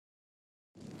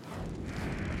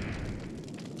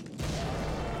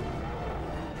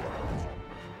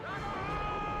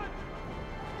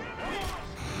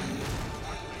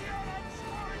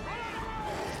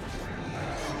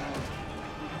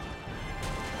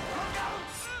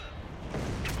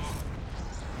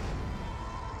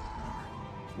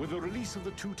With the release of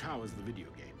The Two Towers, the video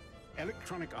game,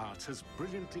 Electronic Arts has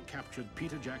brilliantly captured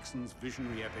Peter Jackson's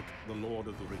visionary epic, The Lord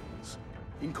of the Rings,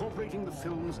 incorporating the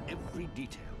film's every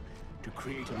detail to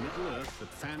create a Middle-earth that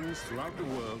fans throughout the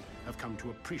world have come to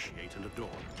appreciate and adore.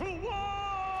 To war!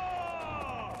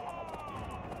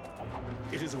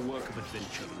 It is a work of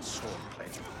adventure and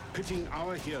swordplay, pitting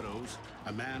our heroes,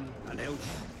 a man, an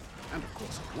elf, and of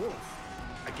course a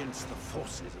dwarf, against the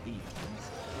forces of evil.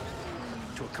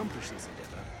 To accomplish this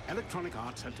endeavor, Electronic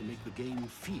Arts had to make the game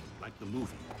feel like the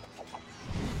movie.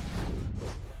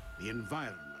 The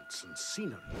environments and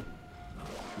scenery,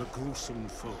 the gruesome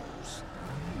foes.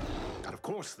 And of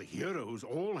course, the heroes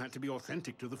all had to be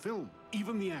authentic to the film.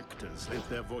 Even the actors lent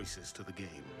their voices to the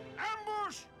game.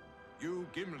 Ambush! You,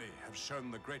 Gimli, have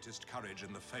shown the greatest courage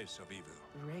in the face of evil.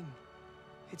 The ring.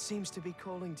 It seems to be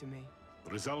calling to me. The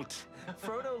result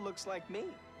Frodo looks like me.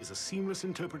 is a seamless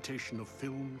interpretation of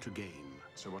film to game.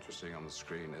 So what we're seeing on the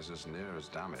screen is as near as,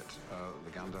 damn it,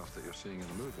 the Gandalf that you're seeing in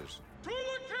the movies. To the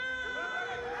king!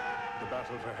 The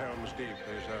battle for Helm's Deep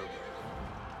is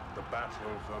over. The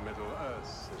battle for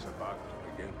Middle-earth is about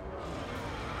to begin.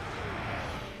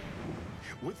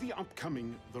 With the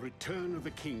upcoming The Return of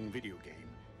the King video game,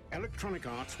 Electronic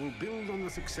Arts will build on the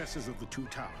successes of The Two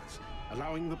Towers,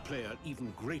 allowing the player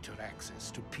even greater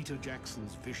access to Peter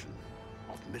Jackson's vision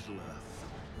of Middle-earth.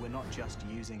 We're not just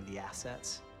using the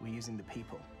assets, we're using the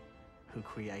people who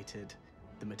created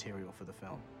the material for the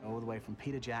film. All the way from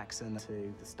Peter Jackson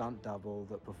to the stunt double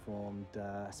that performed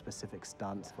specific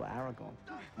stunts for Aragorn.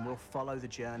 And we'll follow the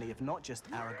journey of not just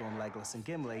Aragorn, Legolas, and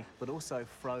Gimli, but also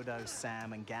Frodo,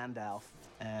 Sam, and Gandalf.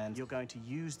 And you're going to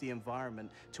use the environment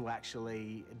to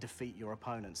actually defeat your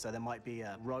opponents. So there might be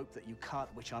a rope that you cut,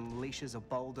 which unleashes a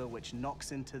boulder, which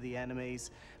knocks into the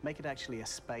enemies. Make it actually a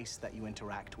space that you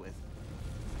interact with.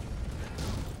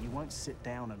 You won't sit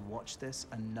down and watch this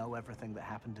and know everything that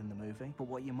happened in the movie. But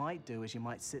what you might do is you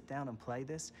might sit down and play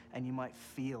this, and you might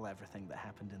feel everything that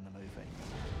happened in the movie.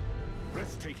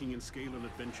 Breathtaking in scale and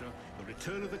adventure, The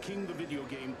Return of the King, the video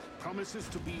game, promises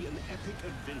to be an epic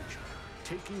adventure,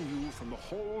 taking you from the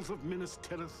halls of Minas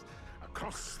Tirith,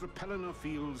 across the Pelennor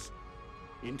fields,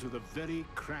 into the very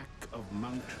crack of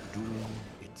Mount Doom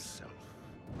itself.